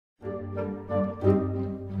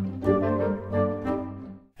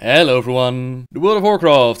Hello everyone! The World of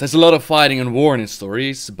Warcraft has a lot of fighting and war in its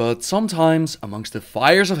stories, but sometimes, amongst the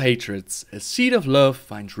fires of hatred, a seed of love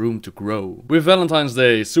finds room to grow. With Valentine's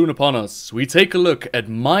Day soon upon us, we take a look at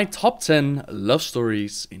my top 10 love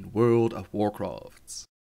stories in World of Warcraft.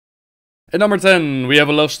 At number 10, we have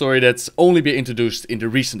a love story that's only been introduced in the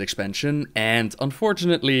recent expansion, and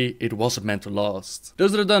unfortunately, it wasn't meant to last.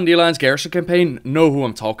 Those that have done the Alliance Garrison campaign know who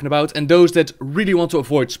I'm talking about, and those that really want to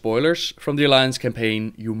avoid spoilers from the Alliance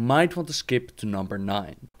campaign, you might want to skip to number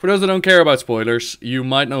 9. For those that don't care about spoilers, you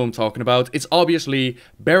might know who I'm talking about. It's obviously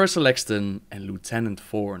Barriss Alexston and Lieutenant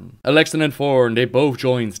Thorn. Alexston and Thorn, they both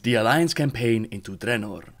joined the Alliance campaign into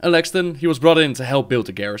Draenor. Alexston, he was brought in to help build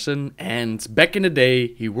the garrison, and back in the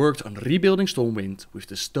day, he worked on rebuilding Stormwind with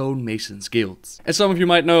the Stonemasons Guild. As some of you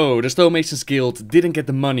might know, the Stonemasons Guild didn't get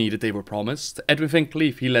the money that they were promised. Edwin Van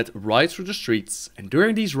Cleef, he led riots through the streets, and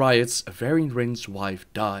during these riots, a Varian wife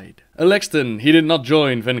died. Alexston, he did not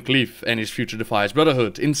join Van Cleef and his future Defiance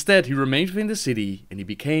Brotherhood. Instead, he remained within the city and he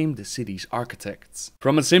became the city's architect.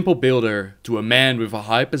 From a simple builder to a man with a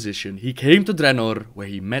high position, he came to Draenor where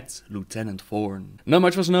he met Lieutenant Thorn. Not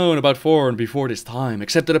much was known about Thorn before this time,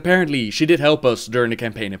 except that apparently she did help us during the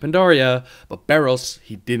campaign in Pandaria, but Barriss,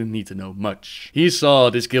 he didn't need to know much. He saw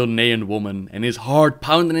this Gilnean woman and his heart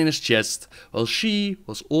pounding in his chest, while she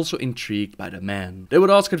was also intrigued by the man. They would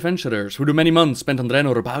ask adventurers who the many months spent on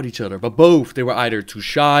Draenor about each other, but both they were either too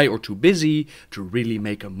shy or too busy to really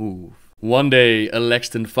make a move. One day,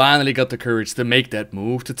 Alexston finally got the courage to make that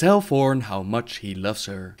move to tell Thorn how much he loves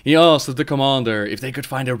her. He asked of the commander if they could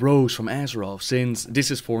find a rose from Azeroth, since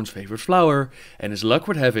this is Thorn's favorite flower, and as luck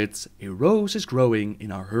would have it, a rose is growing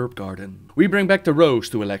in our herb garden. We bring back the rose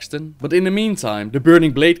to Alexston, but in the meantime, the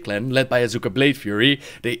Burning Blade clan, led by Azuka Bladefury,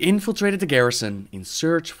 they infiltrated the garrison in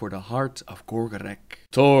search for the heart of Gorgorek.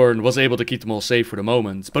 Thorn was able to keep them all safe for the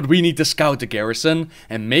moment, but we need to scout the garrison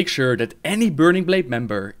and make sure that any Burning Blade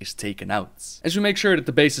member is taken out. As we make sure that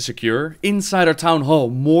the base is secure, inside our town hall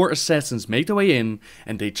more assassins make their way in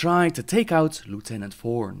and they try to take out Lieutenant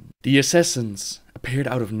Thorn. The assassins appeared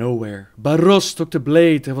out of nowhere. Barros took the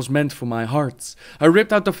blade that was meant for my heart. I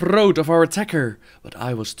ripped out the throat of our attacker, but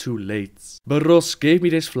I was too late. Barros gave me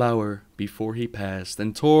this flower before he passed,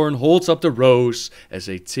 and Thorn holds up the rose as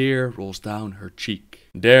a tear rolls down her cheek.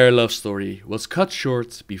 Their love story was cut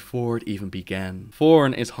short before it even began.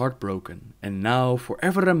 Thorn is heartbroken, and now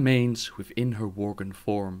forever remains within her Worgen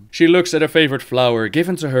form. She looks at her favorite flower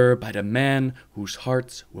given to her by the man whose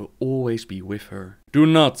heart will always be with her. Do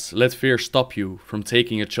not let fear stop you from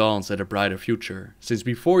taking a chance at a brighter future, since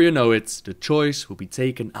before you know it, the choice will be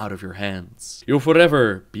taken out of your hands. You'll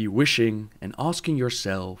forever be wishing and asking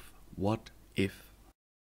yourself, what if?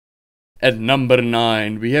 At number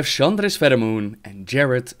 9, we have Chandris Pheromone and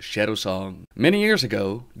Jared Shadowsong. Many years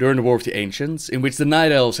ago, during the War of the Ancients, in which the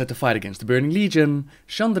Night Elves had to fight against the Burning Legion,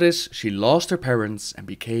 Chandris, she lost her parents and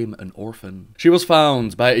became an orphan. She was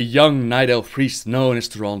found by a young Night Elf priest known as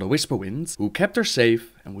Theron the Whisperwind, who kept her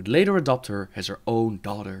safe and would later adopt her as her own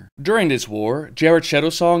daughter. During this war, Jared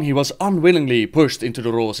Shadowsong, he was unwillingly pushed into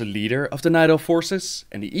the role as a leader of the Night Elf forces,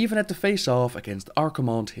 and he even had to face off against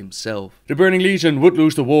Archimonde himself. The Burning Legion would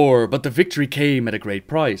lose the war, but the victory came at a great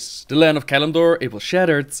price. The land of Kalimdor, it was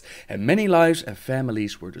shattered, and many lives and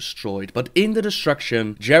families were destroyed. But in the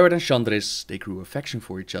destruction, Jared and Chandris, they grew affection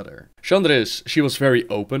for each other. Chandris, she was very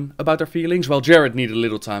open about her feelings, while Jared needed a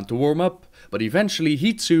little time to warm up, but eventually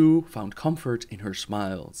he too found comfort in her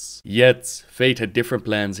smiles. Yet, fate had different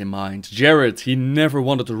plans in mind. Jared, he never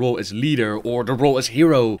wanted the role as leader or the role as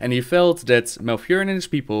hero, and he felt that Malfurion and his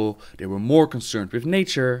people, they were more concerned with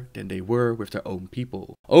nature than they were with their own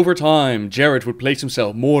people. Over time, Jared would place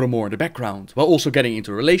himself more and more in the background, while also getting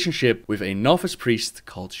into a relationship with a novice priest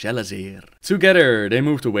called Shelazir. Together, they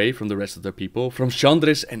moved away from the rest of their people, from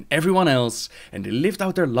Chandris and everyone else, and they lived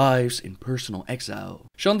out their lives in personal exile.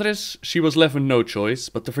 Chandris, she was left with no choice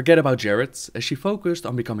but to forget about Jared, as she focused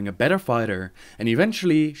on becoming a better fighter, and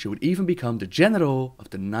eventually she would even become the general of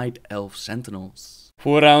the Night Elf Sentinels.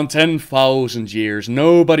 For around 10,000 years,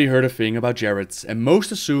 nobody heard a thing about Jared, and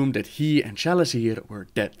most assumed that he and Shelazir were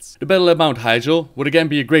dead. The battle at Mount Hyjal would again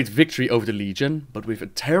be a great victory over the Legion, but with a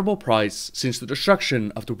terrible price, since the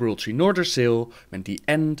destruction of the World Tree Nordersil meant the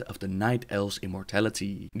end of the Night Elves'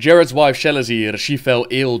 immortality. Jared's wife Shelazir, she fell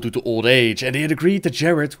ill due to old age, and they had agreed that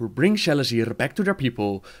Jared would bring Shelazir back to their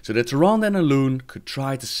people, so that Tyrande and Elune could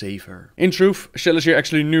try to save her. In truth, Shelazir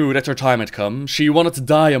actually knew that her time had come. She wanted to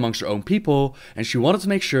die amongst her own people, and she wanted wanted to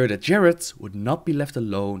make sure that Jared would not be left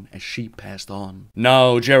alone as she passed on.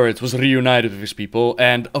 Now Jared was reunited with his people,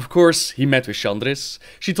 and of course he met with Chandris.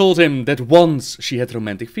 She told him that once she had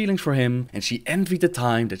romantic feelings for him, and she envied the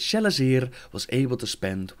time that Shelazir was able to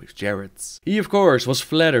spend with Jared. He of course was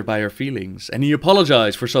flattered by her feelings, and he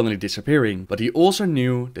apologized for suddenly disappearing, but he also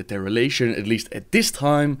knew that their relation, at least at this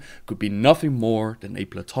time, could be nothing more than a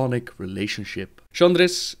platonic relationship.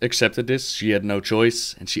 Chandris accepted this, she had no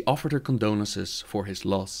choice, and she offered her condolences for his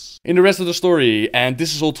loss. In the rest of the story, and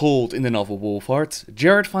this is all told in the novel Wolfheart,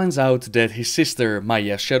 Jared finds out that his sister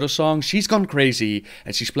Mayev's Shadow Song, she's gone crazy,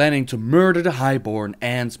 and she's planning to murder the Highborn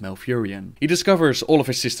and Malfurion. He discovers all of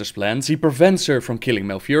his sister's plans, he prevents her from killing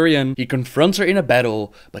Malfurion, he confronts her in a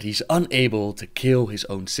battle, but he's unable to kill his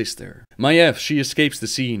own sister. Maiev, she escapes the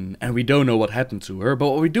scene, and we don't know what happened to her, but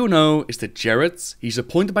what we do know is that Jared, he's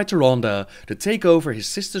appointed by Tyrande to take over his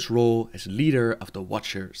sister's role as leader of the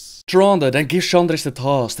Watchers. Tyrande then gives Chandris the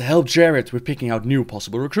task to help Jared with picking out new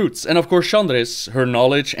possible recruits, and of course Chandris, her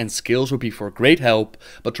knowledge and skills will be for great help,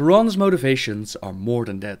 but Tyrande's motivations are more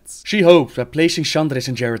than that. She hopes by placing Chandris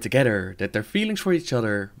and Jared together that their feelings for each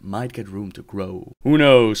other might get room to grow. Who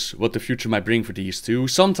knows what the future might bring for these two?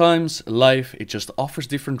 Sometimes life, it just offers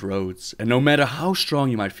different roads, and no matter how strong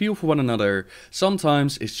you might feel for one another,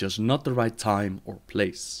 sometimes it's just not the right time or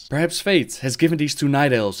place. Perhaps fate has given these two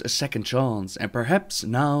night elves a second chance, and perhaps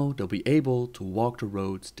now they'll be able to walk the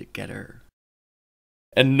road together.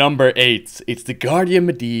 And number 8, it's the Guardian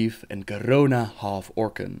Medivh and Garona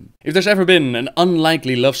Half-Orcan. If there's ever been an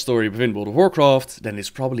unlikely love story within World of Warcraft, then it's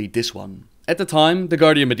probably this one. At the time, the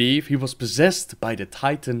Guardian Medivh, he was possessed by the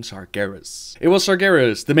Titan Sargeras. It was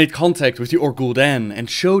Sargeras that made contact with the Orc Gul'dan and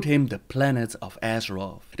showed him the planet of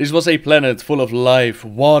Azeroth. This was a planet full of life,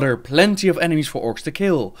 water, plenty of enemies for orcs to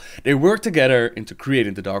kill. They worked together into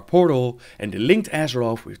creating the Dark Portal, and they linked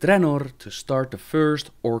Azeroth with Draenor to start the first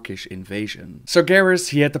orcish invasion. Sargeras,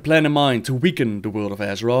 he had the plan in mind to weaken the world of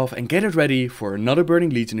Azeroth and get it ready for another Burning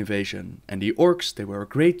Legion invasion, and the orcs, they were a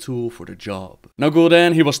great tool for the job. Now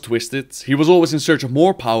Gul'dan, he was twisted. He was always in search of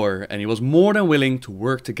more power, and he was more than willing to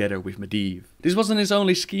work together with Medivh. This wasn't his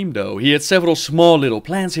only scheme though, he had several small little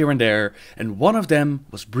plans here and there, and one of them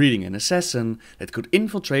was breeding an assassin that could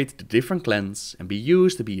infiltrate the different clans and be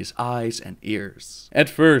used to be his eyes and ears. At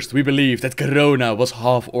first we believed that Garona was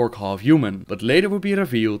half orc, half human, but later would be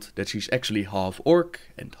revealed that she's actually half orc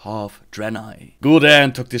and half Draenei.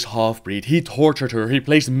 Gul'dan took this half-breed, he tortured her, he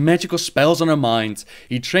placed magical spells on her mind,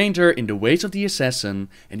 he trained her in the ways of the assassin,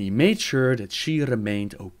 and he made sure that she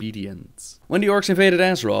remained obedient. When the orcs invaded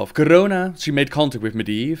Azeroth, Garona, she made contact with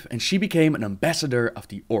Medivh, and she became an ambassador of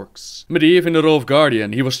the orcs. Medivh, in the role of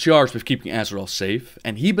Guardian, he was charged with keeping Azeroth safe,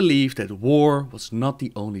 and he believed that war was not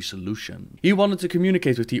the only solution. He wanted to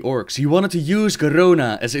communicate with the orcs, he wanted to use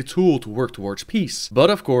Garona as a tool to work towards peace. But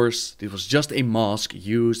of course, this was just a mask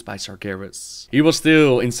used by Sargeras. He was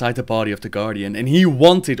still inside the body of the Guardian, and he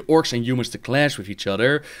wanted orcs and humans to clash with each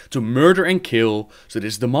other, to murder and kill, so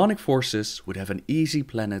these demonic forces would have an easy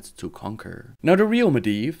planet to conquer. Now the real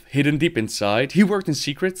Medivh, hidden deep inside, he worked in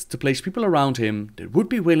secret to place people around him that would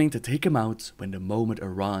be willing to take him out when the moment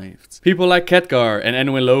arrived. People like Khadgar and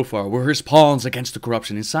Anduin Lothar were his pawns against the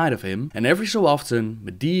corruption inside of him, and every so often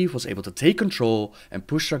Medivh was able to take control and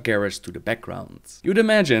push Sargeras to the background. You'd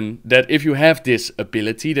imagine that if you have this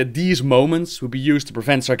ability, that these moments would be used to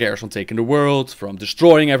prevent Sargeras from taking the world, from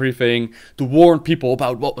destroying everything, to warn people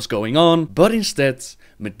about what was going on, but instead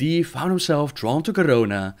Medivh found himself drawn to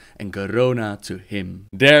Garona and Garona to him.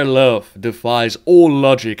 Their love defies all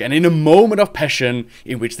logic, and in a moment of passion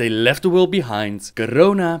in which they left the world behind,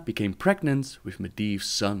 Garona became pregnant with Medivh's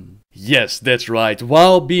son. Yes, that's right,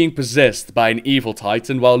 while being possessed by an evil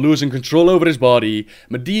titan, while losing control over his body,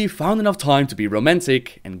 Medivh found enough time to be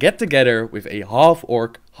romantic and get together with a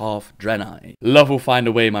half-orc, half Draenei. Love will find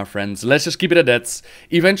a way, my friends, let's just keep it at that.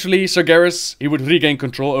 Eventually, Sargeras, he would regain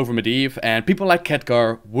control over Medivh, and people like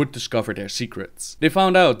Khadgar would discover their secrets. They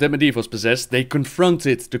found out that Medivh was possessed, they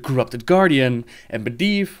confronted the corrupted Guardian, and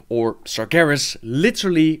Medivh, or Sargeras,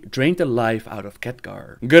 literally drained the life out of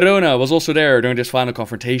Khadgar. Garona was also there during this final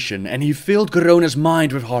confrontation, and he filled Garona's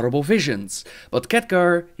mind with horrible visions. But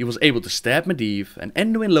Khadgar, he was able to stab Medivh, and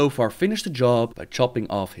Anduin Lothar finished the job by chopping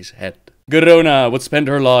off his head. Garona would spend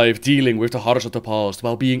her life dealing with the horrors of the past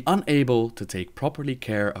while being unable to take properly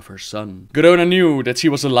care of her son. Garona knew that she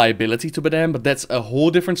was a liability to Badam, but that's a whole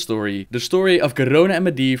different story. The story of Garona and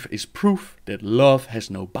Medivh is proof that love has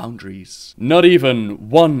no boundaries. Not even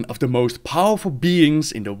one of the most powerful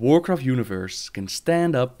beings in the Warcraft universe can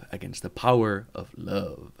stand up against the power of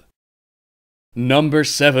love. Number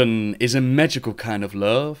 7 is a magical kind of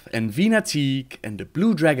love, and Teague and the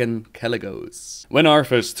blue dragon Caligos. When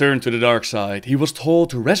Arthas turned to the dark side, he was told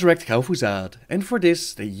to resurrect Kel'Thuzad, and for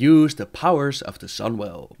this they used the powers of the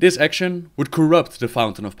Sunwell. This action would corrupt the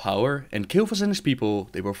Fountain of Power, and Kel'Thuz and his people,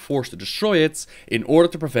 they were forced to destroy it in order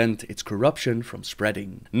to prevent its corruption from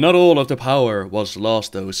spreading. Not all of the power was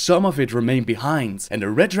lost though, some of it remained behind, and the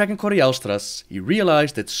red dragon Corialstras, he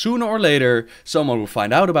realized that sooner or later someone would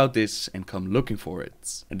find out about this and come looking for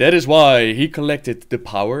it. And that is why he collected the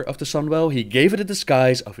power of the Sunwell. He gave it a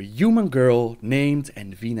disguise of a human girl named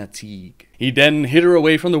Teague. He then hid her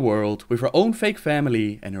away from the world with her own fake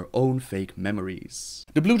family and her own fake memories.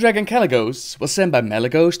 The blue dragon Caligos was sent by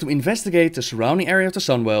Malygos to investigate the surrounding area of the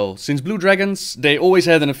Sunwell. Since blue dragons, they always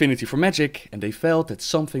had an affinity for magic and they felt that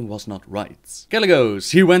something was not right. Caligos,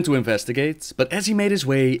 he went to investigate, but as he made his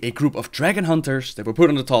way, a group of dragon hunters that were put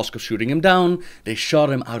on the task of shooting him down, they shot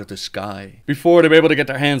him out of the sky. Before they were able to get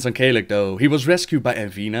their hands on Calig though, he was rescued by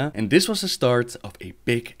Envina, and this was the start of a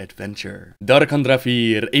big adventure. Darkan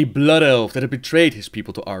Dravir, a blood elf that had betrayed his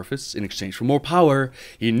people to Arthas in exchange for more power,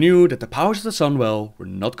 he knew that the powers of the Sunwell were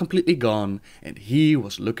not completely gone and he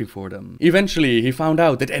was looking for them. Eventually he found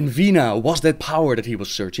out that Envina was that power that he was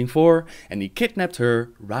searching for, and he kidnapped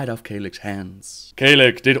her right off Calig's hands.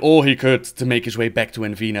 Calig did all he could to make his way back to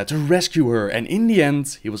Envina to rescue her, and in the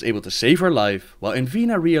end he was able to save her life while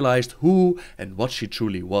Envina realized who and what she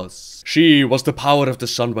truly was. She was the power of the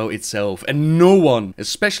Sunwell itself, and no one,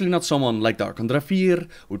 especially not someone like Darkan Dravir,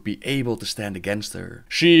 would be able to stand against her.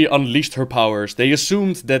 She unleashed her powers. They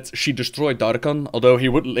assumed that she destroyed Darkan, although he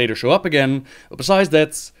would later show up again, but besides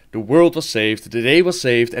that, the world was saved, the day was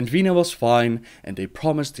saved, and Vina was fine, and they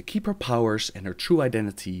promised to keep her powers and her true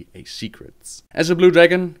identity a secret. As a blue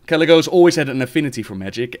dragon, Caligos always had an affinity for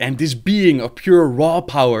magic, and this being of pure raw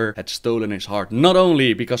power had stolen his heart, not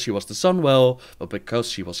only because she was the Sunwell, but because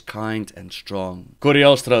she was kind and strong.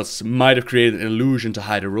 Corialstras might have created an illusion to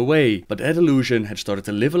hide her away, but that illusion had started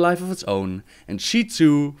to live a life of its own, and she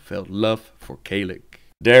too felt love for Calig.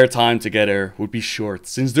 Their time together would be short,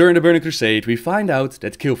 since during the Burning Crusade we find out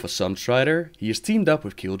that Kil'Thuzad Sunstrider, he is teamed up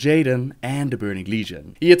with Kil'jaeden and the Burning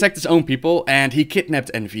Legion. He attacked his own people and he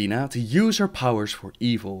kidnapped Envina to use her powers for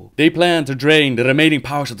evil. They planned to drain the remaining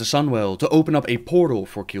powers of the Sunwell to open up a portal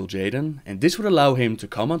for Kil'jaeden, and this would allow him to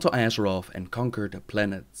come onto Azeroth and conquer the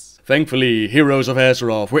planets. Thankfully, heroes of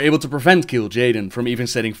Azeroth were able to prevent Kil'jaeden from even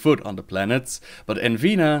setting foot on the planet, but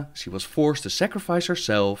Envina, she was forced to sacrifice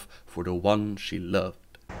herself for the one she loved.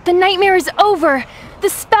 The nightmare is over! The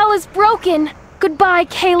spell is broken! Goodbye,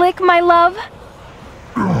 Calig, my love!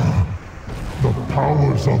 The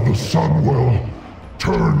powers of the Sunwell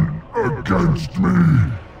turn against me!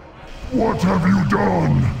 What have you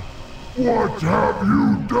done? What have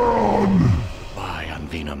you done? Bye,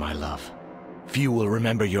 Anvina, my love. Few will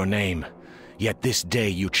remember your name, yet this day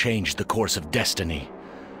you changed the course of destiny.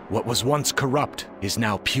 What was once corrupt is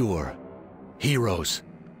now pure. Heroes,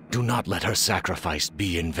 do not let her sacrifice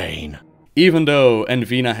be in vain. Even though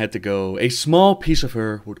Envina had to go, a small piece of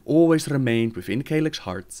her would always remain within Calig's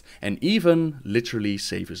heart and even literally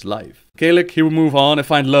save his life. Calig, he would move on and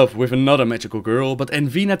find love with another magical girl, but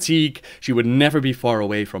Teague, she would never be far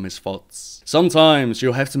away from his thoughts. Sometimes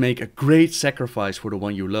you'll have to make a great sacrifice for the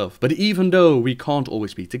one you love, but even though we can't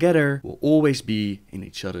always be together, we'll always be in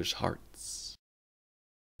each other's hearts.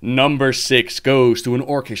 Number 6 goes to an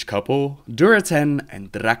orcish couple, Durotan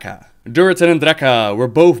and Draka. Durotan and Draka were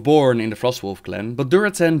both born in the Frostwolf clan, but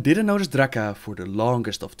Durotan didn't notice Draka for the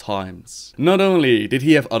longest of times. Not only did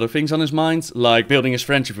he have other things on his mind, like building his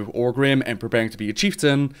friendship with Orgrim and preparing to be a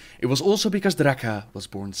chieftain, it was also because Draka was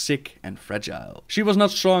born sick and fragile. She was not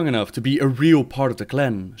strong enough to be a real part of the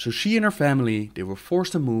clan, so she and her family, they were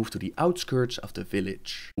forced to move to the outskirts of the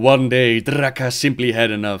village. One day, Draka simply had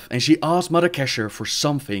enough, and she asked Mother Kesher for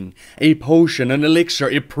something, a potion, an elixir,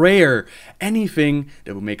 a prayer, anything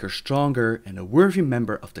that would make her stronger and a worthy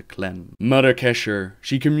member of the clan. Mother Kesher,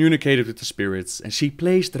 she communicated with the spirits and she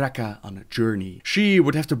placed Draka on a journey. She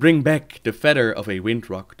would have to bring back the feather of a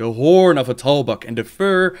windrock, the horn of a talbuck and the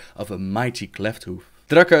fur of a mighty clefthoof.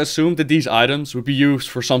 Draka assumed that these items would be used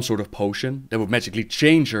for some sort of potion that would magically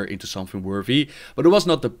change her into something worthy, but it was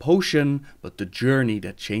not the potion, but the journey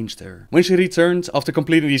that changed her. When she returned, after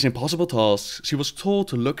completing these impossible tasks, she was told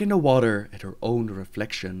to look in the water at her own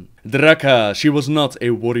reflection. Draka, she was not a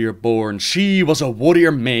warrior born, she was a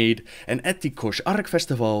warrior made, and at the Kosh Ark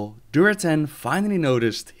festival, Durotan finally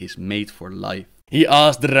noticed his mate for life. He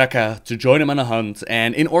asked Draka to join him on a hunt,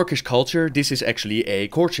 and in Orcish culture, this is actually a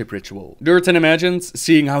courtship ritual. Durotan imagined,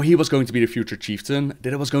 seeing how he was going to be the future chieftain,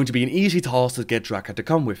 that it was going to be an easy task to get Draka to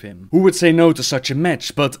come with him. Who would say no to such a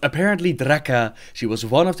match? But apparently Draka, she was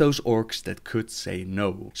one of those orcs that could say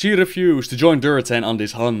no. She refused to join Durotan on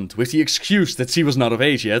this hunt, with the excuse that she was not of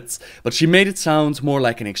age yet, but she made it sound more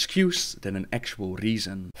like an excuse than an actual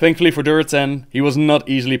reason. Thankfully for Durotan, he was not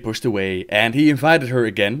easily pushed away, and he invited her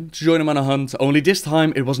again to join him on a hunt, only this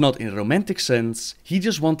time it was not in a romantic sense. He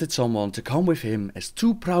just wanted someone to come with him as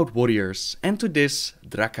two proud warriors, and to this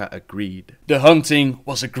Draka agreed. The hunting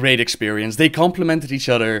was a great experience. They complemented each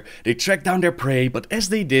other, they tracked down their prey, but as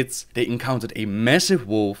they did, they encountered a massive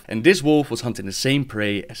wolf, and this wolf was hunting the same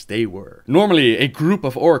prey as they were. Normally, a group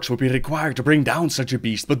of orcs would be required to bring down such a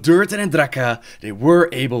beast, but Durotan and Draka, they were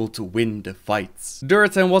able to win the fights.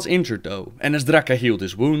 Durotan was injured though, and as Draka healed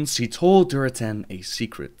his wounds, he told Durotan a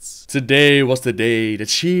secret. Today was the day that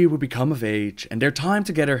she would become of age, and their time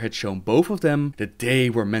together had shown both of them that they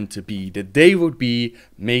were meant to be, that they would be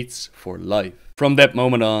mates for life. From that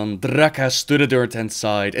moment on, Draka stood at Durotan's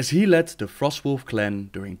side as he led the Frostwolf clan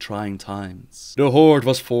during trying times. The Horde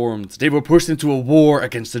was formed, they were pushed into a war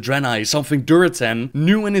against the Draenei, something Durotan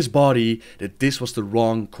knew in his body that this was the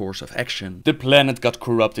wrong course of action. The planet got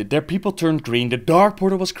corrupted, their people turned green, the Dark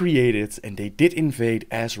Portal was created, and they did invade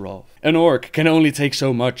Azeroth. An orc can only take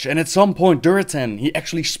so much, and at some point Durotan, he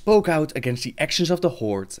actually spoke out against the actions of the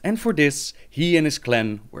Horde, and for this, he and his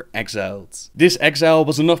clan were exiled. This exile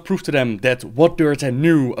was enough proof to them that what Durotan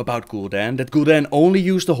knew about Gul'dan, that Gul'dan only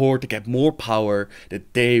used the Horde to get more power,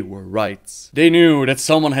 that they were right. They knew that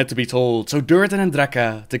someone had to be told, so Durotan and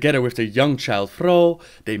Draka, together with their young child Thrall,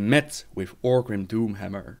 they met with Orgrim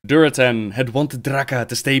Doomhammer. Durotan had wanted Draka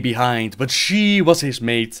to stay behind, but she was his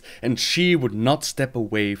mate, and she would not step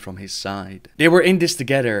away from his side. They were in this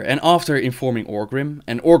together, and after informing Orgrim,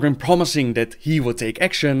 and Orgrim promising that he would take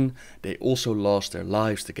action, they also lost their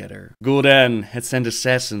lives together. Gul'dan had sent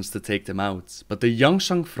assassins to take them out, but the young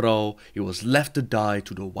son Thrall, he was left to die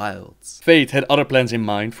to the wilds. Fate had other plans in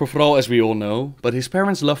mind for Thrall, as we all know, but his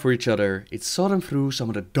parents' love for each other, it saw them through some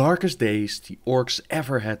of the darkest days the orcs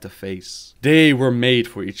ever had to face. They were made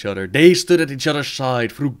for each other, they stood at each other's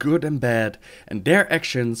side through good and bad, and their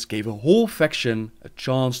actions gave a whole faction a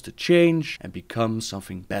chance to change and become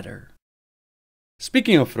something better.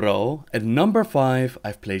 Speaking of Thrall, at number 5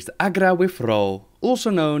 I've placed Agra with Thrall,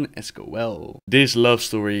 also known as Goel. This love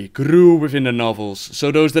story grew within the novels,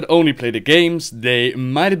 so those that only play the games, they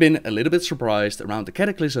might have been a little bit surprised around the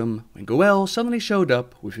Cataclysm when Goel suddenly showed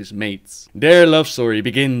up with his mates. Their love story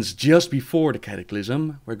begins just before the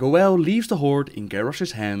Cataclysm, where Goel leaves the Horde in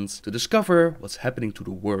Garrosh's hands to discover what's happening to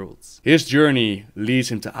the world. His journey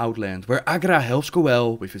leads him to Outland, where Agra helps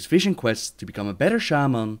Goel with his vision quest to become a better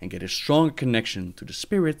shaman and get a stronger connection to the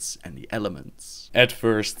spirits and the elements. At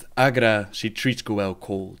first, Agra, she treats Goel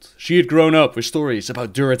cold. She had grown up with stories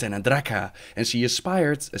about Durotan and Draka, and she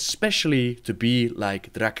aspired especially to be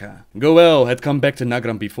like Draka. Goel had come back to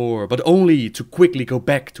Nagram before, but only to quickly go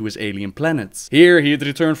back to his alien planet. Here he had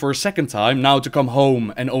returned for a second time, now to come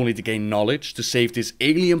home and only to gain knowledge to save this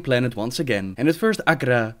alien planet once again. And at first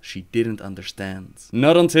Agra, she didn't understand.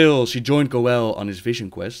 Not until she joined Goel on his vision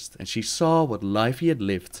quest, and she saw what life he had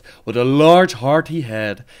lived, what a large heart he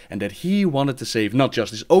had, and that he wanted to save not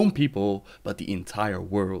just his own people, but the entire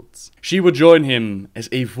world. She would join him as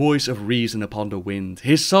a voice of reason upon the wind,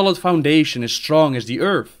 his solid foundation as strong as the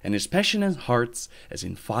earth, and his passion and heart as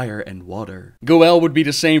in fire and water. Goel would be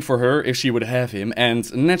the same for her if she would have him,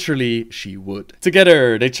 and naturally she would.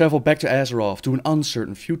 Together they traveled back to Azeroth to an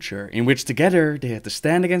uncertain future, in which together they had to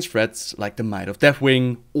stand against threats like the might of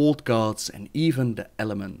Deathwing, old gods, and even the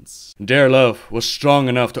elements. Their love was strong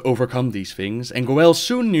enough to overcome these things, and Goel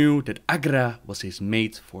soon knew that Agra was his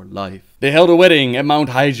mate for life. They held a wedding at Mount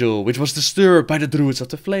Hyjal, which was disturbed by the Druids of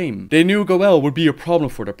the Flame. They knew Goel would be a problem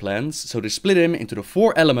for their plans, so they split him into the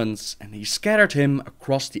 4 elements and he scattered him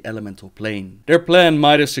across the elemental plane. Their plan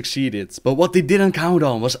might have succeeded, but what they didn't count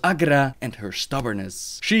on was Agra and her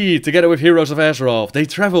stubbornness. She, together with heroes of Azeroth, they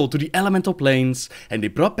traveled to the elemental planes and they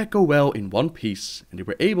brought back Goel in one piece, and they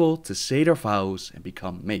were able to say their vows and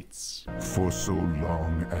become mates. For so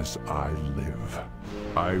long as I live,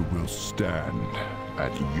 I will stand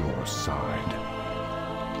at your side,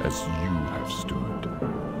 as you have stood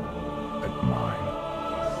at mine.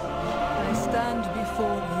 I stand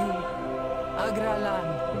before you, Agralan,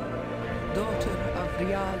 daughter of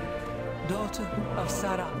Rial, daughter of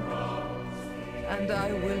Sarah, and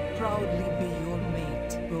I will proudly be your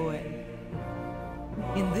mate, Goel.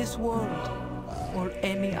 In this world, or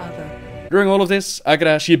any other, During all of this,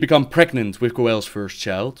 Agra, she had become pregnant with Goel's first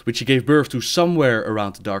child, which she gave birth to somewhere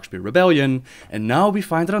around the Darkspear Rebellion, and now we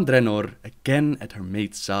find her on Draenor, again at her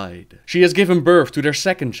mate's side. She has given birth to their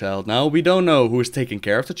second child now, we don't know who is taking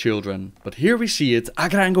care of the children, but here we see it,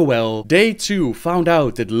 Agra and Goel, they too found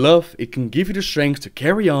out that love, it can give you the strength to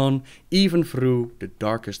carry on, even through the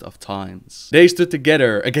darkest of times. They stood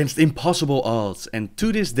together against impossible odds, and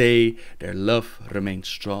to this day, their love remains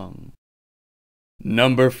strong.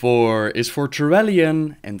 Number 4 is for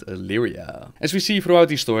Turalyon and Illyria. As we see throughout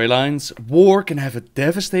these storylines, war can have a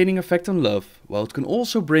devastating effect on love, while it can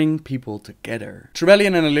also bring people together.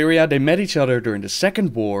 Turalyon and Illyria, they met each other during the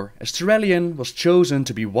Second War, as Turalyon was chosen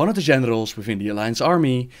to be one of the generals within the Alliance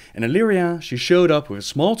army, and Illyria, she showed up with a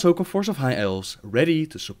small token force of High Elves, ready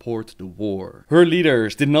to support the war. Her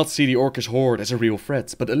leaders did not see the Orcish horde as a real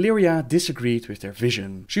threat, but Illyria disagreed with their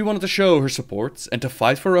vision. She wanted to show her support and to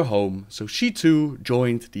fight for her home, so she too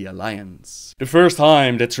joined the alliance. The first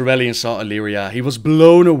time that Turalyon saw Illyria, he was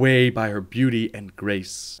blown away by her beauty and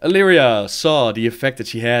grace. Illyria saw the effect that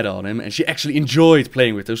she had on him, and she actually enjoyed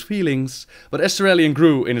playing with those feelings, but as Turalyon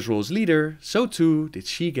grew in his role as leader, so too did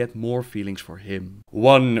she get more feelings for him.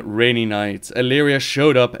 One rainy night, Illyria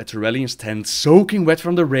showed up at Turalyon's tent, soaking wet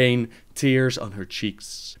from the rain, tears on her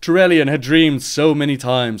cheeks. Turalyon had dreamed so many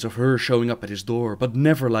times of her showing up at his door, but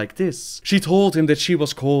never like this. She told him that she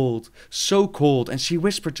was cold, so cold, and she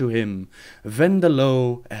whispered to him,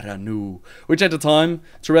 Vendalo Eranu, which at the time,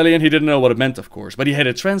 Turalyon, he didn't know what it meant of course, but he had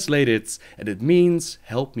it translated, and it means,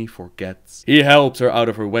 help me forget. He helped her out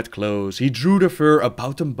of her wet clothes, he drew the fur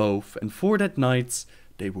about them both, and for that night,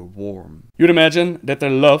 they were warm. You'd imagine that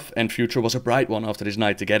their love and future was a bright one after this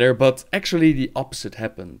night together, but actually the opposite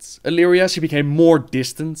happened. Illyria, she became more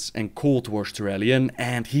distant and cold towards Turalyon,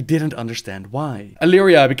 and he didn't understand why.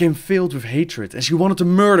 Illyria became filled with hatred, and she wanted to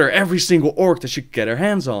murder every single orc that she could get her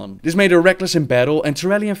hands on. This made her reckless in battle, and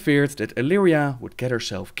Turalyon feared that Illyria would get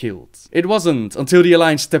herself killed. It wasn't until the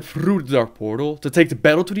Alliance stepped through the Dark Portal to take the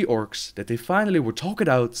battle to the orcs that they finally would talk it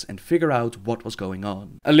out and figure out what was going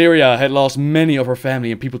on. Illyria had lost many of her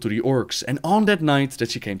family and people to the orcs, and on that night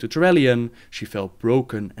that she came to Turalyon, she felt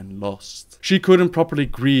broken and lost. She couldn't properly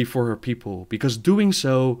grieve for her people, because doing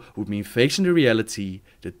so would mean facing the reality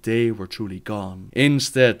that they were truly gone.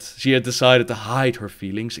 Instead, she had decided to hide her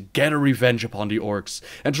feelings, get a revenge upon the orcs,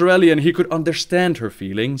 and Turalyon, he could understand her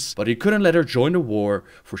feelings, but he couldn't let her join the war,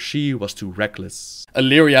 for she was too reckless.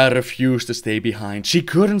 Illyria refused to stay behind. She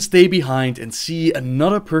couldn't stay behind and see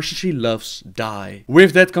another person she loves die.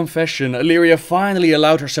 With that confession, Illyria finally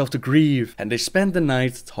allowed herself to grieve, and they spent the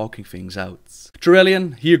night talking things out.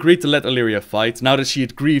 Turalyon, he agreed to let Illyria fight. Now that she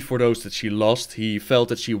had grieved for those that she lost, he felt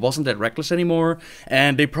that she wasn't that reckless anymore,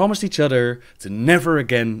 and they promised each other to never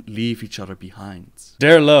again leave each other behind.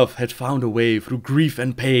 Their love had found a way through grief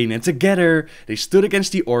and pain, and together they stood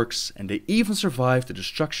against the orcs, and they even survived the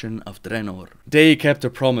destruction of Draenor. They kept the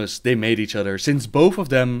promise they made each other, since both of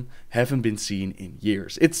them haven't been seen in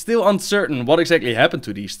years. It's still uncertain what exactly happened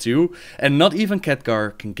to these two, and not even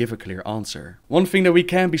Khadgar can give a clear answer. One thing that we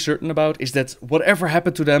can be certain about is that whatever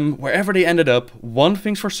happened to them, wherever they ended up, one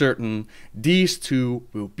thing's for certain, these two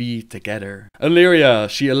will be together. Illyria,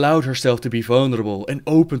 she allowed herself to be vulnerable and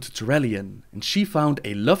open to Turalyon, and she found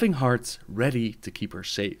a loving heart ready to keep her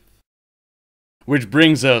safe. Which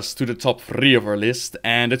brings us to the top 3 of our list,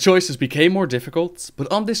 and the choices became more difficult,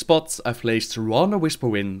 but on this spot I've placed Tyrande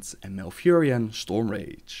Whisperwind and Malfurion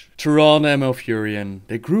Stormrage. Tyrande and Malfurion,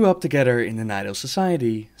 they grew up together in the Night Elf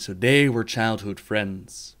Society, so they were childhood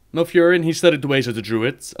friends. Malfurion, he studied the ways of the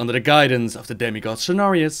Druids under the guidance of the demigod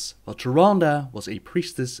Cenarius, while Tyrande was a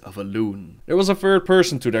priestess of Elune. There was a third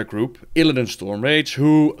person to their group, Illidan Stormrage,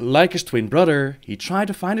 who, like his twin brother, he tried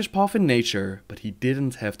to find his path in nature, but he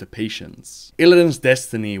didn't have the patience. Illidan's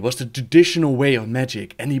destiny was the traditional way of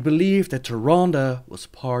magic, and he believed that Tyrande was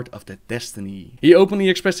part of that destiny. He openly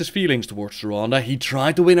expressed his feelings towards Tyrande, he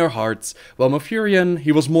tried to win her heart, while Malfurion,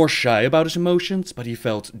 he was more shy about his emotions, but he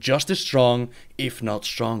felt just as strong, if not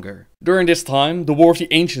stronger. During this time, the War of the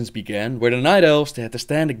Ancients began, where the Night Elves they had to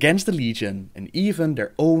stand against the Legion, and even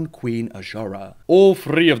their own Queen Azshara. All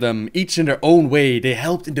 3 of them, each in their own way, they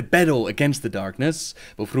helped in the battle against the darkness,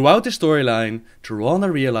 but throughout the storyline,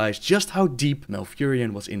 Tyrande realized just how deep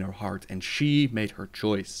Malfurion was in her heart, and she made her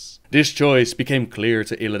choice. This choice became clear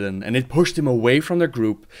to Illidan, and it pushed him away from their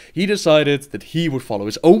group. He decided that he would follow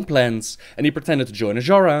his own plans, and he pretended to join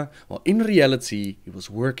Azshara, while in reality, he was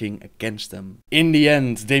working against them. In the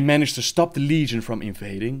end, they managed managed to stop the Legion from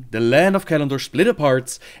invading, the land of Kalimdor split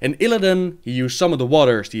apart, and Illidan, he used some of the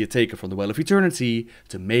waters he had taken from the Well of Eternity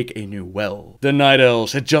to make a new well. The Night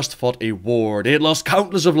Elves had just fought a war, they had lost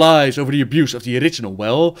countless of lives over the abuse of the original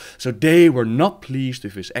well, so they were not pleased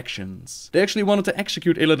with his actions. They actually wanted to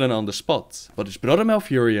execute Illidan on the spot, but his brother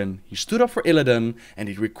Malfurion, he stood up for Illidan and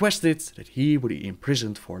he requested that he would be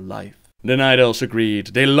imprisoned for life. The Night Elves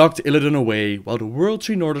agreed. They locked Illidan away while the World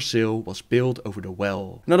Tree Nordersil was built over the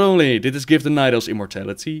well. Not only did this give the Night Elves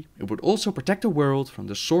immortality, it would also protect the world from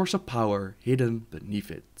the source of power hidden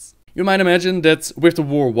beneath it. You might imagine that with the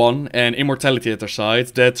war won and immortality at their side,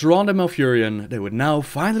 that Tyrande and Malfurion, they would now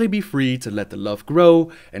finally be free to let the love grow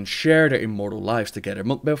and share their immortal lives together.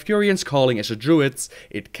 But Malfurion's calling as a druid,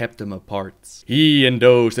 it kept them apart. He and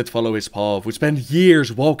those that follow his path would spend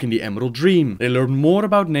years walking the Emerald Dream. They learned more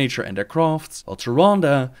about nature and their crafts, while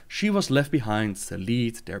Tyrande, she was left behind to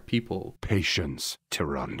lead their people. Patience,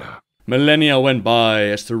 Tyrande. Millennia went by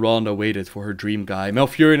as Tyrande waited for her dream guy.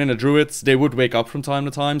 Malfurion and the druids, they would wake up from time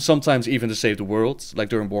to time, sometimes even to save the world, like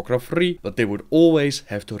during Warcraft 3, but they would always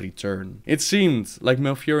have to return. It seemed like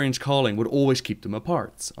Malfurion's calling would always keep them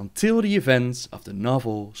apart, until the events of the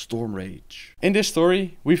novel Stormrage. In this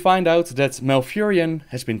story, we find out that Malfurion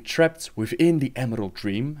has been trapped within the Emerald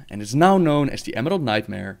Dream, and is now known as the Emerald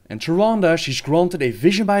Nightmare, and Tyrande, she's granted a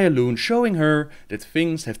vision by a loon showing her that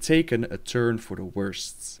things have taken a turn for the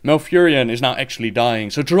worst. Malfurion is now actually dying,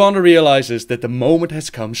 so Tyrande realizes that the moment has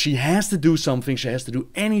come. She has to do something, she has to do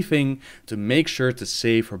anything to make sure to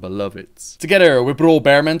save her beloved. Together with Brawl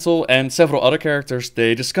Baremantle and several other characters,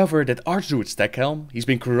 they discover that Archdruid Stackhelm, he's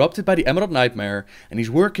been corrupted by the Emerald Nightmare, and he's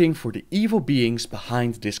working for the evil beings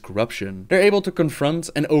behind this corruption. They're able to confront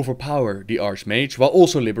and overpower the Archmage while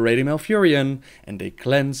also liberating Malfurion, and they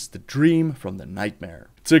cleanse the dream from the nightmare.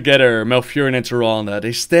 Together, Malfurion and Tyrande,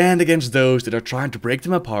 they stand against those that are trying to break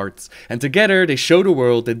them apart, and together they show the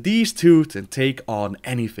world that these two can take on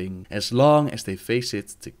anything, as long as they face it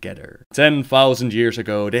together. 10,000 years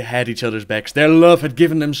ago, they had each other's backs, their love had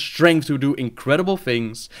given them strength to do incredible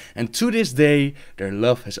things, and to this day, their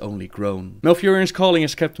love has only grown. Malfurion's calling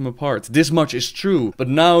has kept them apart, this much is true, but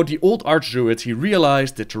now the old Archdruid, he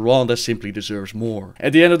realized that Tyrande simply deserves more.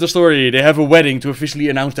 At the end of the story, they have a wedding to officially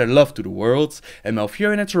announce their love to the world, and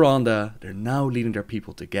Malfurion and Tyrande, they're now leading their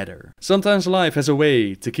people together. Sometimes life has a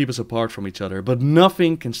way to keep us apart from each other, but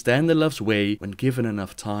nothing can stand in love's way when given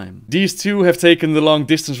enough time. These two have taken the long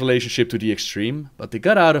distance relationship to the extreme, but they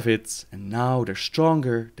got out of it, and now they're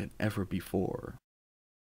stronger than ever before.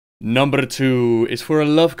 Number 2 is for a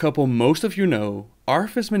love couple most of you know,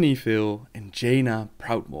 Arthas Menethil and Jaina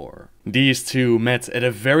Proudmoore. These two met at a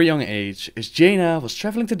very young age as Jaina was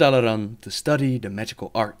traveling to Dalaran to study the magical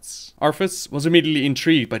arts. Arthas was immediately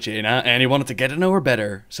intrigued by Jaina and he wanted to get to know her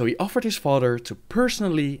better, so he offered his father to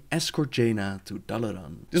personally escort Jaina to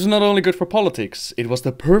Dalaran. This was not only good for politics, it was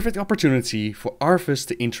the perfect opportunity for Arthas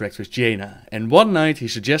to interact with Jaina, and one night he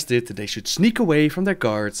suggested that they should sneak away from their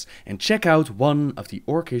guards and check out one of the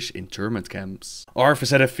Orcish internment camps. Arthas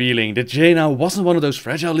had a feeling that Jaina wasn't one of those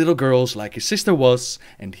fragile little girls like his sister was,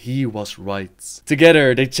 and he was right.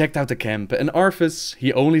 Together they checked out the camp, and Arthas,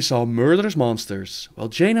 he only saw murderous monsters, while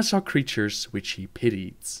Jaina saw creatures which he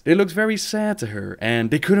pitied. They looked very sad to her,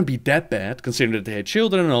 and they couldn't be that bad, considering that they had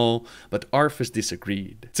children and all, but Arthas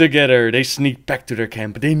disagreed. Together they sneaked back to their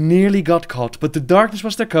camp. They nearly got caught, but the darkness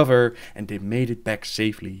was their cover, and they made it back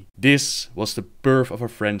safely. This was the birth of a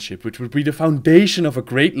friendship, which would be the foundation of a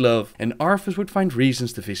great love, and Arthas would find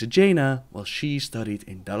reasons to visit Jaina while she studied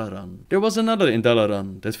in Dalaran. There was another in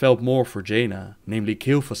Dalaran that felt more for Jaina, namely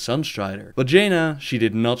Kilfa Sunstrider, but Jaina, she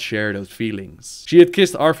did not share those feelings. She had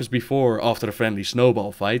kissed Arthas before after a friendly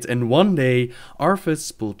snowball fight, and one day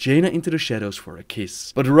Arthas pulled Jaina into the shadows for a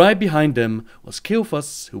kiss, but right behind them was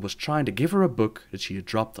Kilfas, who was trying to give her a book that she had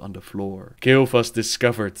dropped on the floor. Kilfas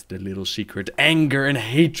discovered the little secret. Anger and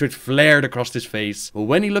hatred flared across his face, but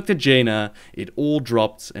when he looked at Jaina, it all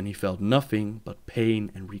dropped and he felt nothing but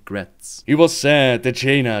pain and regrets. He was sad that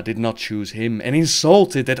Jaina did not choose him, and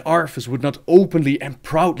insulted that Arthas would not openly and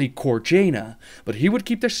proudly court Jaina, but he would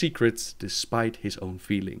keep their secrets despite his own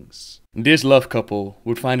feelings. This love couple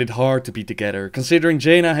would find it hard to be together, considering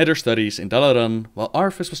Jaina had her studies in Dalaran, while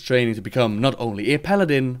Arthas was training to become not only a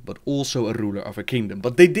paladin, but also a ruler of a kingdom.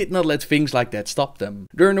 But they did not let things like that stop them.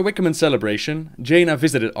 During the Wickerman celebration, Jaina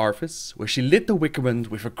visited Arthas, where she lit the Wickerman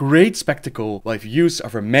with a great spectacle with use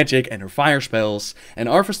of her magic and her fire spells, and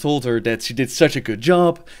Arthas told her that she did such a good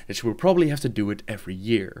job that she would probably have to do it every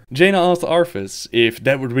year. Jaina asked Arthas if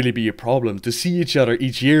that would really be a problem to see each other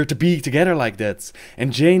each year, to be together like that,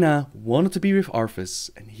 and Jaina wanted to be with Arthas,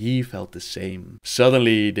 and he felt the same.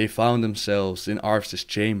 Suddenly, they found themselves in Arthas'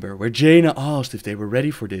 chamber, where Jaina asked if they were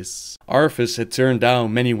ready for this. Arthas had turned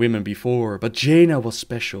down many women before, but Jaina was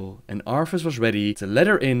special, and Arthas was ready to let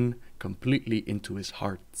her in completely into his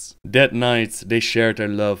heart. That night, they shared their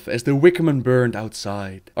love as the Wickerman burned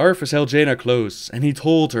outside. Arthas held Jaina close, and he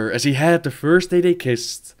told her, as he had the first day they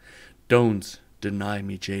kissed, "Don't deny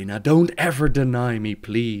me, Jaina. Don't ever deny me,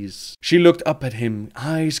 please." She looked up at him,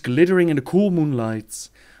 eyes glittering in the cool moonlight.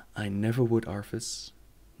 "I never would, Arthas.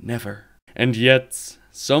 Never." And yet,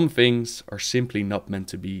 some things are simply not meant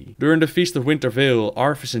to be. During the Feast of Winter Veil,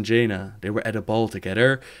 Arthas and Jaina, they were at a ball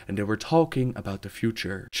together, and they were talking about the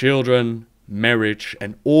future. Children, marriage,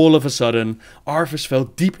 and all of a sudden, Arthas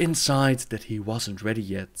felt deep inside that he wasn't ready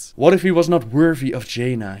yet. What if he was not worthy of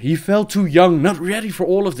Jaina? He felt too young, not ready for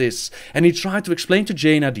all of this, and he tried to explain to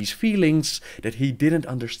Jaina these feelings that he didn't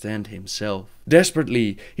understand himself.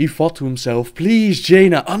 Desperately, he thought to himself, "Please,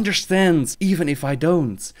 Jaina, understand, even if I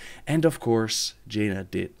don't." And of course, Jaina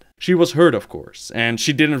did. She was hurt, of course, and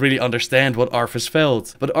she didn't really understand what Arthas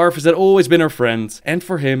felt, but Arthas had always been her friend, and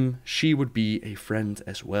for him, she would be a friend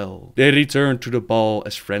as well. They returned to the ball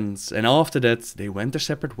as friends, and after that, they went their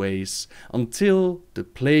separate ways, until the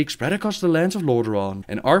plague spread across the lands of Lordaeron,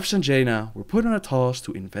 and Arthas and Jaina were put on a task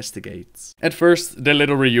to investigate. At first, their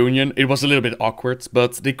little reunion, it was a little bit awkward,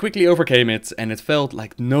 but they quickly overcame it, and it felt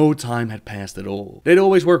like no time had passed at all. They'd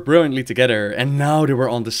always worked brilliantly together, and now they were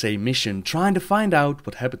on the same mission, trying to find out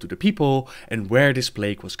what happened to the people and where this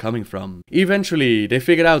plague was coming from. Eventually, they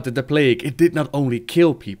figured out that the plague, it did not only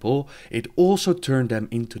kill people, it also turned them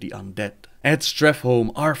into the undead. At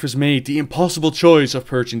Strefholm, Arthas made the impossible choice of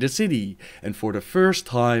purging the city, and for the first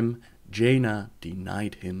time, Jaina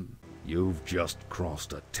denied him. You've just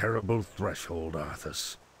crossed a terrible threshold,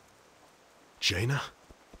 Arthas. Jaina?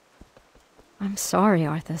 I'm sorry,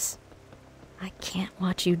 Arthas. I can't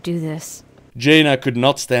watch you do this. Jaina could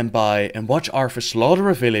not stand by and watch Arthas slaughter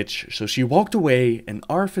a village, so she walked away, and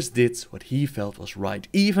Arthas did what he felt was right,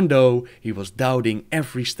 even though he was doubting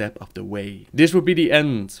every step of the way. This would be the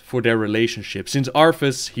end for their relationship, since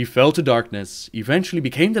Arthas, he fell to darkness, eventually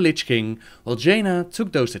became the Lich King, while Jaina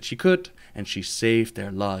took those that she could, and she saved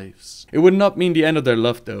their lives. It would not mean the end of their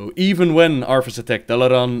love though. Even when Arthas attacked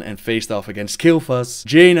Dalaran and faced off against Kil'Thas,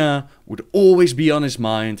 Jaina would always be on his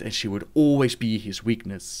mind, and she would always be his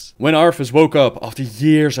weakness. When Arthas woke up after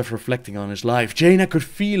years of reflecting on his life, Jaina could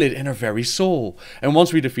feel it in her very soul. And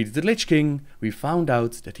once we defeated the Lich King, we found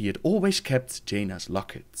out that he had always kept Jaina's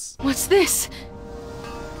lockets. What's this?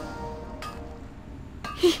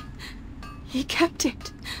 He kept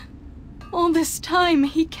it. All this time,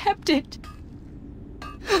 he kept it.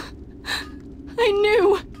 I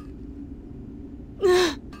knew.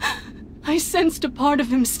 I sensed a part of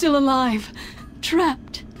him still alive,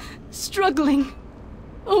 trapped, struggling.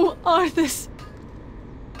 Oh, Arthas.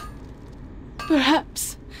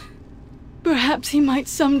 Perhaps he might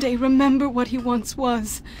someday remember what he once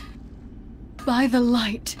was. By the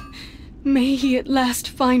light, may he at last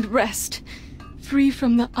find rest, free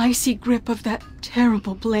from the icy grip of that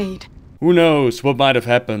terrible blade. Who knows what might have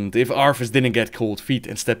happened if Arthas didn't get cold feet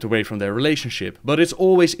and stepped away from their relationship, but it's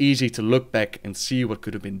always easy to look back and see what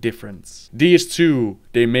could have been different. These two,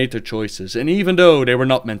 they made their choices, and even though they were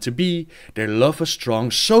not meant to be, their love was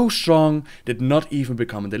strong, so strong that not even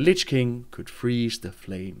becoming the Lich King could freeze the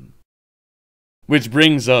flame. Which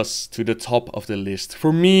brings us to the top of the list.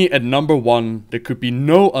 For me, at number 1, there could be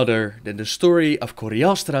no other than the story of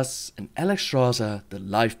Coriastras and Alexstrasza, the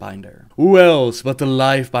Lifebinder. Who else but the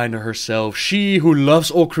Lifebinder herself, she who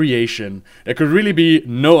loves all creation? There could really be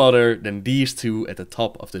no other than these two at the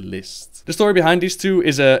top of the list. The story behind these two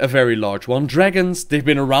is a very large one. Dragons, they've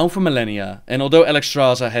been around for millennia, and although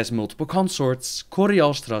Alexstrasza has multiple consorts,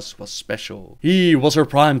 Coriastras was special. He was her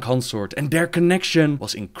prime consort, and their connection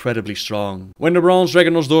was incredibly strong. When the bronze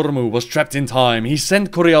dragon Nosdormu was trapped in time, he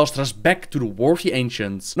sent Coriastras back to the War of the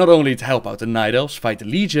Ancients, not only to help out the Night Elves fight the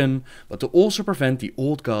Legion, but to also prevent the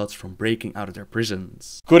old gods from breaking out of their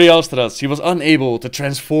prisons. Coriastras, he was unable to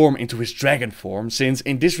transform into his dragon form, since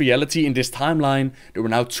in this reality, in this timeline, there were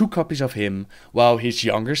now 2 copies of him, while his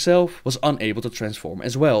younger self was unable to transform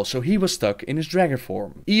as well, so he was stuck in his dragon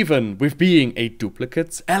form. Even with being a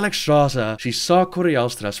duplicate, Alexstrasza, she saw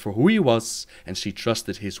Coriastras for who he was, and she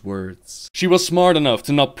trusted his words. She was was smart enough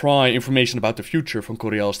to not pry information about the future from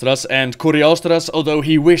Corialstras, and Corialstras, although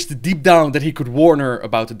he wished deep down that he could warn her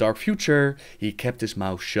about the dark future, he kept his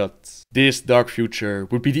mouth shut. This dark future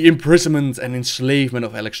would be the imprisonment and enslavement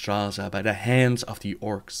of Alexstrasza by the hands of the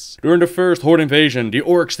orcs. During the first Horde invasion, the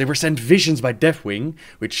orcs, they were sent visions by Deathwing,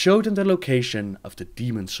 which showed them the location of the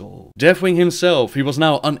demon soul. Deathwing himself, he was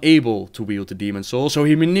now unable to wield the demon soul, so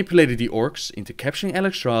he manipulated the orcs into capturing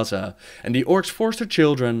Alexstrasza, and the orcs forced their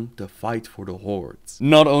children to fight for the Horde.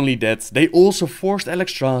 Not only that, they also forced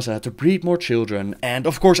Alexstrasza to breed more children, and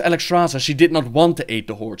of course Alexstrasza, she did not want to aid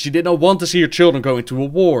the Horde, she did not want to see her children go into a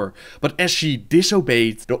war. But as she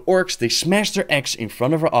disobeyed, the orcs, they smashed their axe in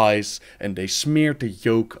front of her eyes and they smeared the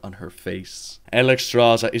yoke on her face.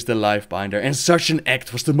 Alexstrasza is the Lifebinder, and such an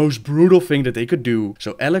act was the most brutal thing that they could do,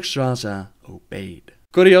 so Alexstrasza obeyed.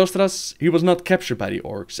 Corialstras, he was not captured by the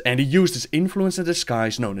orcs, and he used his influence and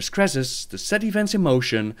disguise known as Cressus to set events in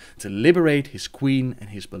motion to liberate his queen and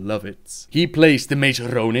his beloved. He placed the mage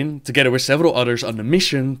Ronin, together with several others, on the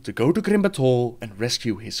mission to go to Grim Batol and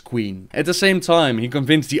rescue his queen. At the same time, he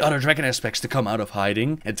convinced the other dragon aspects to come out of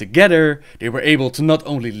hiding, and together they were able to not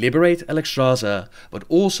only liberate Alexstrasza, but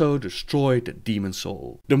also destroy the demon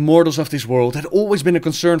soul. The mortals of this world had always been a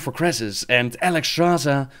concern for Cressus, and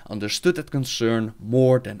Alexstrasza understood that concern more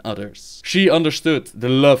than others. She understood the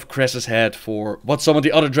love Cressus had for what some of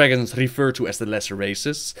the other dragons refer to as the lesser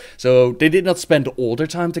races, so they did not spend all their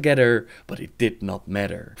time together, but it did not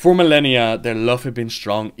matter. For millennia, their love had been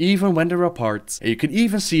strong even when they were apart, and you can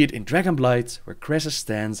even see it in Dragonblight, where Cressus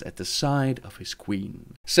stands at the side of his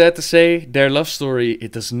queen. Sad to say, their love story,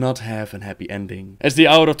 it does not have an happy ending. As the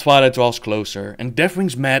hour of twilight draws closer, and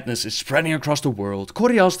Deathwing's madness is spreading across the world,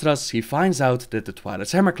 Corialstras, he finds out that the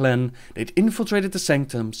Twilight's Hammer clan, they'd infiltrated the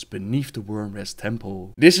sanctums beneath the Wormrest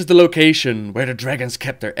temple. This is the location where the dragons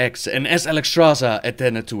kept their eggs, and as Alexstrasza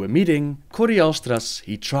attended to a meeting, Corialstras,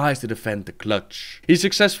 he tries to defend the clutch. He's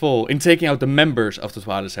successful in taking out the members of the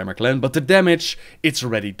Twilight's Hammer clan, but the damage, it's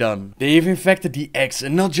already done. They've infected the eggs,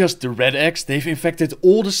 and not just the red eggs, they've infected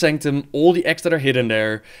all the sanctum, all the eggs that are hidden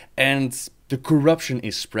there, and the corruption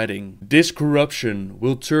is spreading. This corruption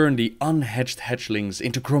will turn the unhatched hatchlings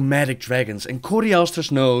into chromatic dragons, and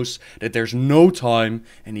Corialstras knows that there's no time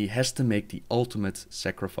and he has to make the ultimate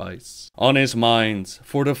sacrifice. On his mind,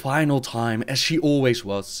 for the final time, as she always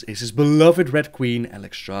was, is his beloved Red Queen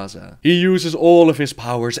Alexstrasza. He uses all of his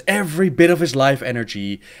powers, every bit of his life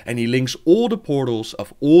energy, and he links all the portals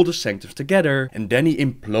of all the sanctums together, and then he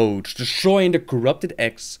implodes, destroying the corrupted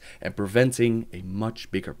eggs and preventing a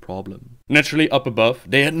much bigger problem. Naturally, up above,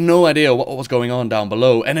 they had no idea what was going on down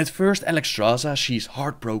below, and at first Alexstrasza, she's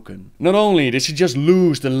heartbroken. Not only did she just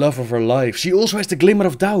lose the love of her life, she also has the glimmer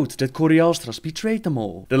of doubt that Corialstras betrayed them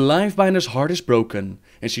all. The Lifebinder's heart is broken,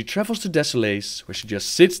 and she travels to Desolace, where she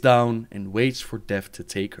just sits down and waits for death to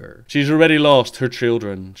take her. She's already lost her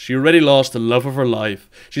children, she already lost the love of her life,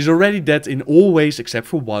 she's already dead in all ways except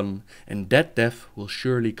for one, and that death will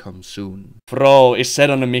surely come soon. Thrall is set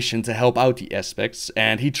on a mission to help out the aspects,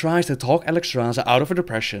 and he tries to talk Alexstrasza out of her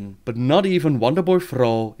depression, but not even Wonderboy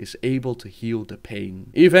Thrall is able to heal the pain.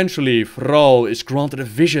 Eventually, Thrall is granted a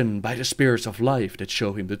vision by the spirits of life that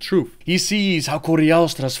show him the truth. He sees how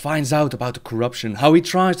Corialstras finds out about the corruption, how he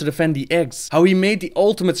tries to defend the eggs, how he made the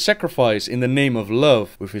ultimate sacrifice in the name of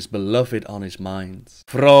love with his beloved on his mind.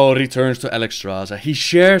 Thrall returns to Alexstrasza, he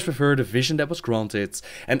shares with her the vision that was granted,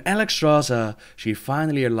 and Alexstrasza, she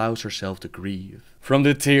finally allows herself to grieve. From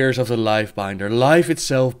the tears of the Lifebinder, life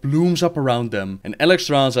itself blooms up around them, and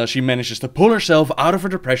Alexstrasza, she manages to pull herself out of her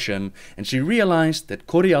depression, and she realized that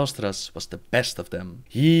Corialstras was the best of them.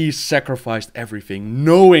 He sacrificed everything,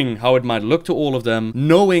 knowing how it might look to all of them,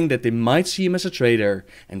 knowing that they might see him as a traitor,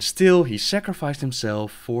 and still he sacrificed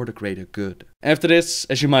himself for the greater good. After this,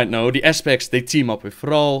 as you might know, the aspects, they team up with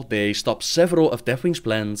Thrall, they stop several of Deathwing's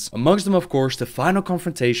plans, amongst them of course the final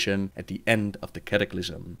confrontation at the end of the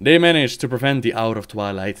Cataclysm. They manage to prevent the Hour of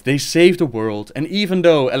Twilight, they save the world, and even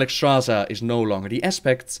though Alexstrasza is no longer the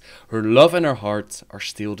aspect, her love and her heart are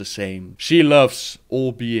still the same. She loves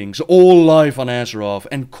all beings, all life on Azeroth,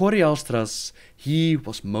 and Corialstras, he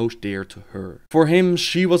was most dear to her. For him,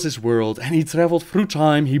 she was his world, and he traveled through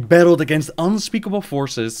time, he battled against unspeakable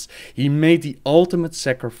forces, he made the ultimate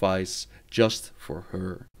sacrifice just for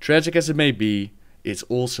her. Tragic as it may be, it's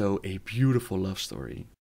also a beautiful love story.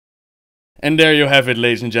 And there you have it,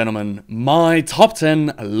 ladies and gentlemen, my top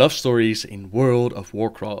 10 love stories in World of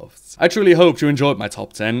Warcraft. I truly hope you enjoyed my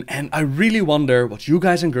top 10, and I really wonder what you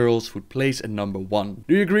guys and girls would place at number 1.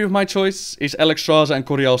 Do you agree with my choice? Is Alexstrasza and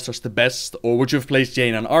Corialstras the best, or would you have placed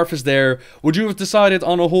Jaina and Arthas there? Would you have decided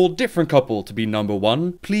on a whole different couple to be number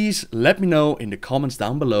 1? Please let me know in the comments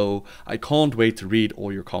down below. I can't wait to read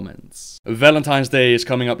all your comments. Valentine's Day is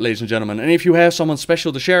coming up, ladies and gentlemen, and if you have someone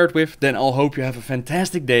special to share it with, then I'll hope you have a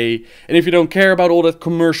fantastic day. And if you don't care about all that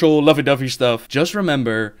commercial lovey-dovey stuff, just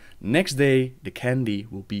remember, next day the candy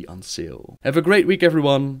will be on sale. Have a great week,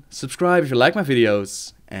 everyone. Subscribe if you like my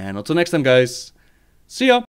videos, and until next time, guys, see ya!